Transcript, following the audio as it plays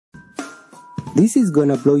This is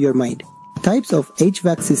gonna blow your mind. Types of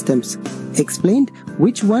HVAC systems. Explained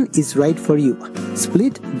which one is right for you.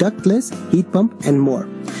 Split, ductless, heat pump, and more.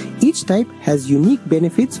 Each type has unique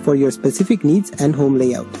benefits for your specific needs and home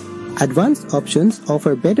layout. Advanced options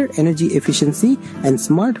offer better energy efficiency and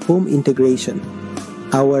smart home integration.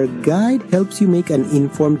 Our guide helps you make an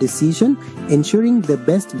informed decision, ensuring the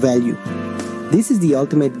best value. This is the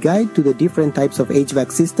ultimate guide to the different types of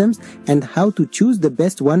HVAC systems and how to choose the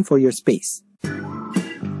best one for your space.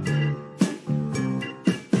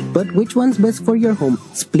 But which one's best for your home?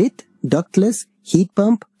 Split, ductless, heat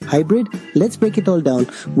pump, hybrid? Let's break it all down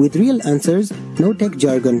with real answers, no tech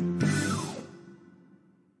jargon.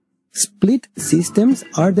 Split systems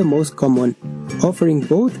are the most common, offering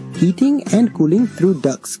both heating and cooling through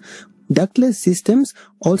ducts. Ductless systems,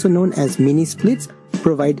 also known as mini splits,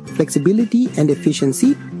 provide flexibility and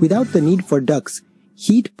efficiency without the need for ducts.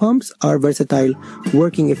 Heat pumps are versatile,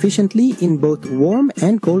 working efficiently in both warm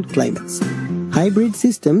and cold climates. Hybrid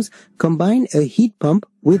systems combine a heat pump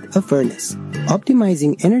with a furnace,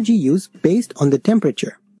 optimizing energy use based on the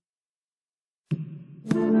temperature.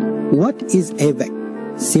 What is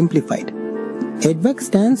HVAC? Simplified. HVAC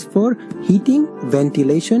stands for Heating,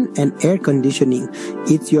 Ventilation and Air Conditioning.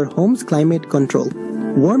 It's your home's climate control,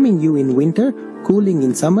 warming you in winter, cooling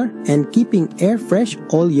in summer, and keeping air fresh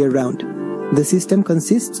all year round. The system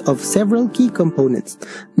consists of several key components.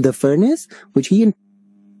 The furnace, which heats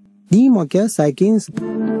the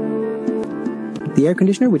air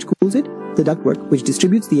conditioner, which cools it, the ductwork, which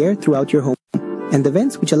distributes the air throughout your home, and the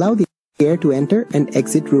vents, which allow the air to enter and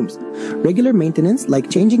exit rooms. Regular maintenance, like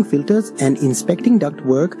changing filters and inspecting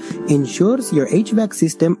ductwork, ensures your HVAC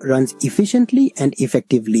system runs efficiently and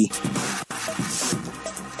effectively.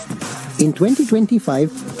 In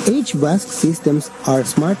 2025, HVAC systems are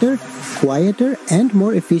smarter, quieter, and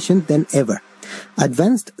more efficient than ever.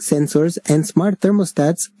 Advanced sensors and smart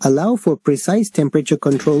thermostats allow for precise temperature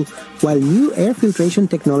control, while new air filtration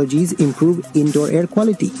technologies improve indoor air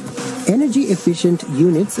quality. Energy-efficient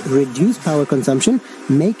units reduce power consumption,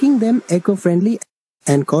 making them eco-friendly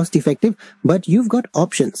and cost-effective, but you've got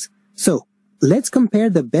options. So, let's compare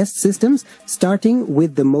the best systems, starting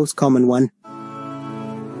with the most common one.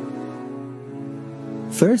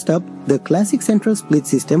 First up, the classic central split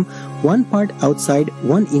system, one part outside,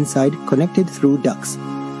 one inside, connected through ducts.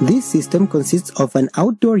 This system consists of an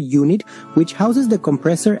outdoor unit which houses the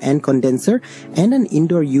compressor and condenser, and an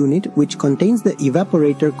indoor unit which contains the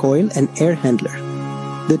evaporator coil and air handler.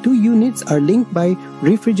 The two units are linked by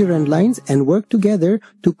refrigerant lines and work together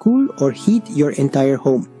to cool or heat your entire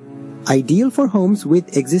home. Ideal for homes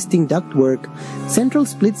with existing ductwork, central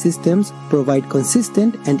split systems provide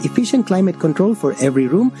consistent and efficient climate control for every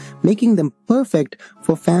room, making them perfect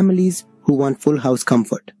for families who want full house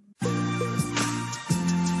comfort.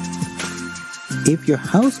 If your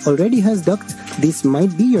house already has ducts, this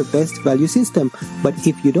might be your best value system, but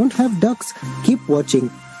if you don't have ducts, keep watching.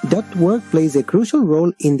 Ductwork plays a crucial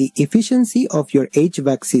role in the efficiency of your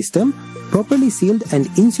HVAC system. Properly sealed and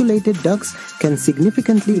insulated ducts can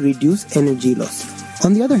significantly reduce energy loss.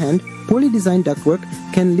 On the other hand, poorly designed ductwork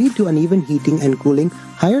can lead to uneven heating and cooling,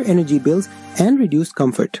 higher energy bills, and reduced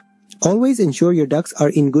comfort. Always ensure your ducts are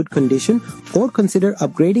in good condition or consider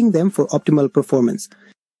upgrading them for optimal performance.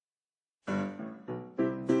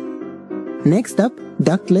 Next up,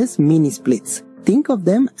 ductless mini splits. Think of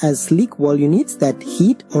them as sleek wall units that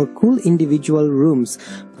heat or cool individual rooms.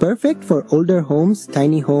 Perfect for older homes,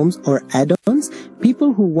 tiny homes, or add-ons.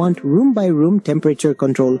 People who want room-by-room temperature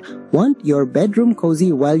control. Want your bedroom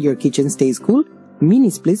cozy while your kitchen stays cool? Mini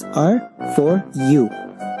splits are for you.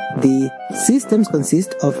 The systems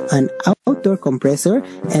consist of an outdoor compressor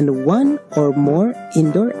and one or more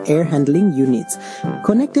indoor air handling units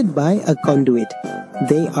connected by a conduit.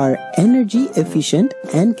 They are energy efficient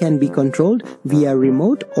and can be controlled via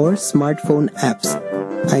remote or smartphone apps.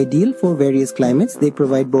 Ideal for various climates, they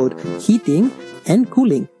provide both heating and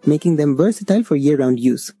cooling, making them versatile for year-round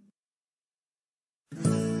use.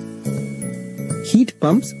 Heat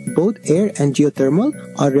pumps, both air and geothermal,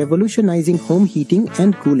 are revolutionizing home heating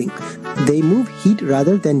and cooling. They move heat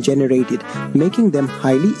rather than generate it, making them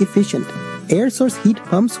highly efficient. Air source heat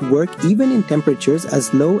pumps work even in temperatures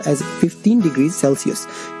as low as 15 degrees Celsius.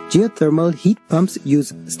 Geothermal heat pumps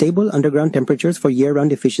use stable underground temperatures for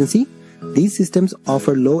year-round efficiency. These systems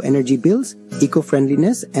offer low energy bills,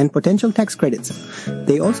 eco-friendliness, and potential tax credits.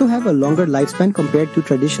 They also have a longer lifespan compared to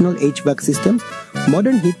traditional HVAC systems.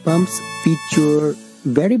 Modern heat pumps feature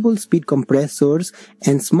variable speed compressors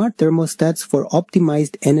and smart thermostats for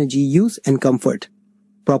optimized energy use and comfort.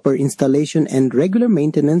 Proper installation and regular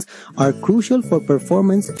maintenance are crucial for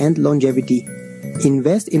performance and longevity.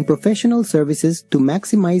 Invest in professional services to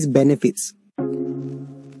maximize benefits.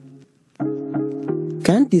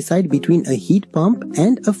 Can't decide between a heat pump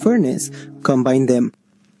and a furnace? Combine them.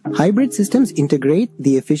 Hybrid systems integrate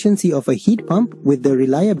the efficiency of a heat pump with the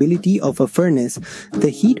reliability of a furnace. The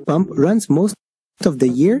heat pump runs most of the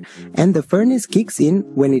year and the furnace kicks in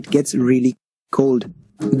when it gets really cold.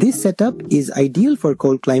 This setup is ideal for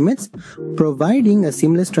cold climates, providing a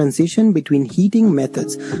seamless transition between heating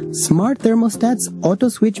methods. Smart thermostats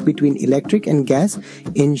auto-switch between electric and gas,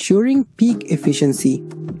 ensuring peak efficiency.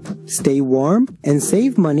 Stay warm and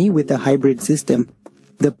save money with a hybrid system.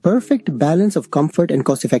 The perfect balance of comfort and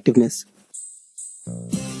cost-effectiveness.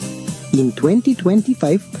 In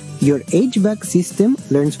 2025, your HVAC system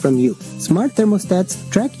learns from you. Smart thermostats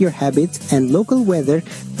track your habits and local weather,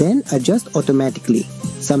 then adjust automatically.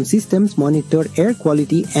 Some systems monitor air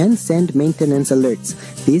quality and send maintenance alerts.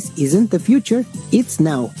 This isn't the future, it's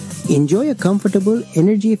now. Enjoy a comfortable,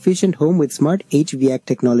 energy-efficient home with smart HVAC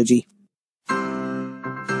technology.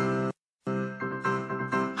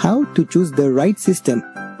 How to choose the right system?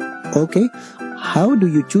 Okay, how do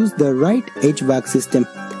you choose the right HVAC system?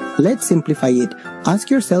 Let's simplify it.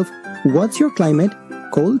 Ask yourself, what's your climate?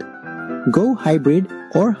 Cold? Go hybrid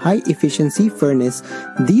or high-efficiency furnace.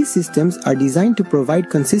 These systems are designed to provide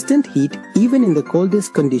consistent heat even in the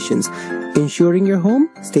coldest conditions, ensuring your home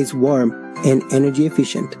stays warm and energy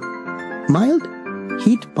efficient. Mild?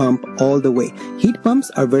 Heat pump all the way. Heat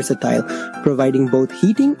pumps are versatile, providing both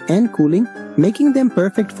heating and cooling, making them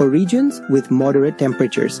perfect for regions with moderate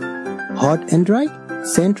temperatures. Hot and dry?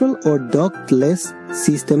 Central or ductless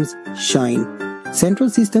systems shine. Central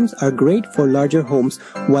systems are great for larger homes,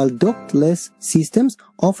 while ductless systems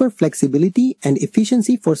offer flexibility and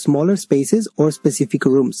efficiency for smaller spaces or specific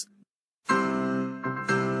rooms.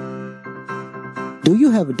 Do you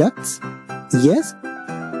have ducts? Yes?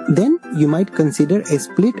 Then you might consider a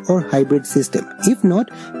split or hybrid system. If not,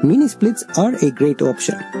 mini splits are a great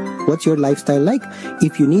option. What's your lifestyle like?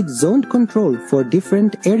 If you need zoned control for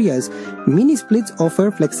different areas, mini splits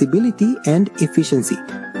offer flexibility and efficiency.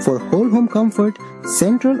 For whole home comfort,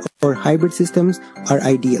 central or hybrid systems are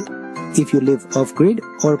ideal. If you live off-grid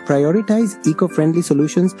or prioritize eco-friendly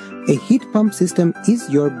solutions, a heat pump system is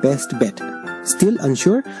your best bet. Still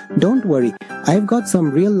unsure? Don't worry. I've got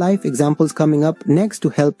some real-life examples coming up next to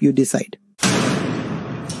help you decide.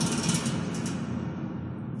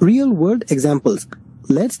 Real-world examples.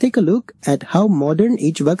 Let's take a look at how modern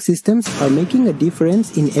HVAC systems are making a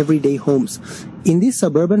difference in everyday homes. In this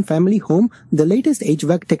suburban family home, the latest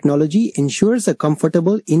HVAC technology ensures a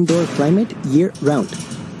comfortable indoor climate year-round.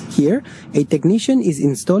 Here, a technician is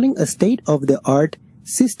installing a state-of-the-art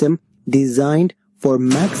system designed for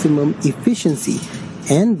maximum efficiency,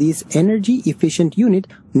 and this energy-efficient unit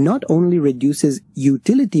not only reduces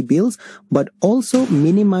utility bills but also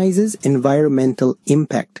minimizes environmental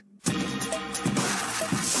impact.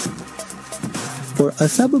 For a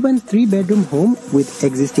suburban 3-bedroom home with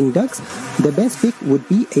existing ducts, the best pick would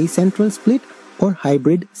be a central split or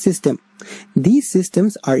hybrid system. These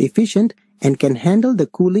systems are efficient and can handle the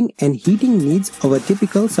cooling and heating needs of a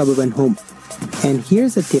typical suburban home. And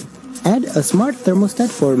here's a tip. Add a smart thermostat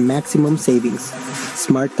for maximum savings.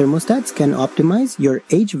 Smart thermostats can optimize your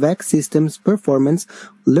HVAC system's performance,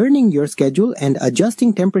 learning your schedule and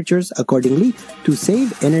adjusting temperatures accordingly to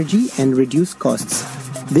save energy and reduce costs.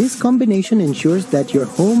 This combination ensures that your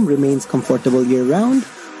home remains comfortable year-round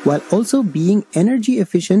while also being energy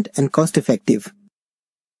efficient and cost-effective.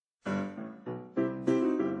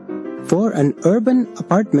 For an urban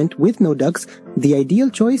apartment with no ducts, the ideal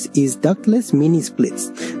choice is ductless mini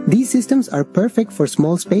splits. These systems are perfect for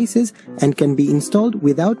small spaces and can be installed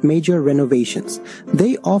without major renovations.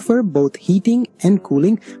 They offer both heating and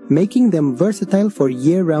cooling, making them versatile for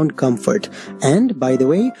year-round comfort. And, by the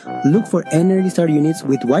way, look for Energy Star units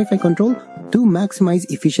with Wi-Fi control to maximize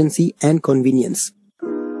efficiency and convenience.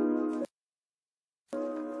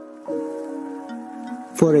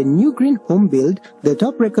 For a new green home build, the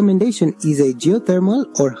top recommendation is a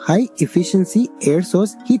geothermal or high-efficiency air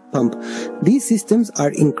source heat pump. These systems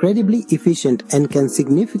are incredibly efficient and can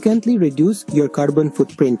significantly reduce your carbon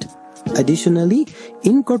footprint. Additionally,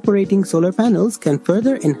 incorporating solar panels can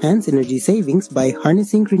further enhance energy savings by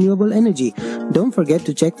harnessing renewable energy. Don't forget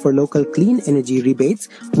to check for local clean energy rebates,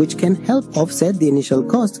 which can help offset the initial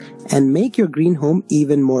costs and make your green home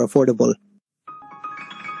even more affordable.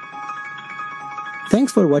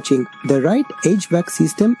 Thanks for watching. The right HVAC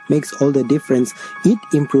system makes all the difference. It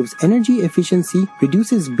improves energy efficiency,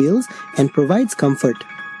 reduces bills, and provides comfort.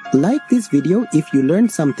 Like this video if you learned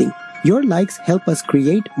something. Your likes help us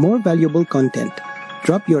create more valuable content.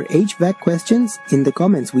 Drop your HVAC questions in the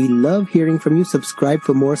comments. We love hearing from you. Subscribe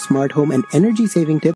for more smart home and energy saving tips.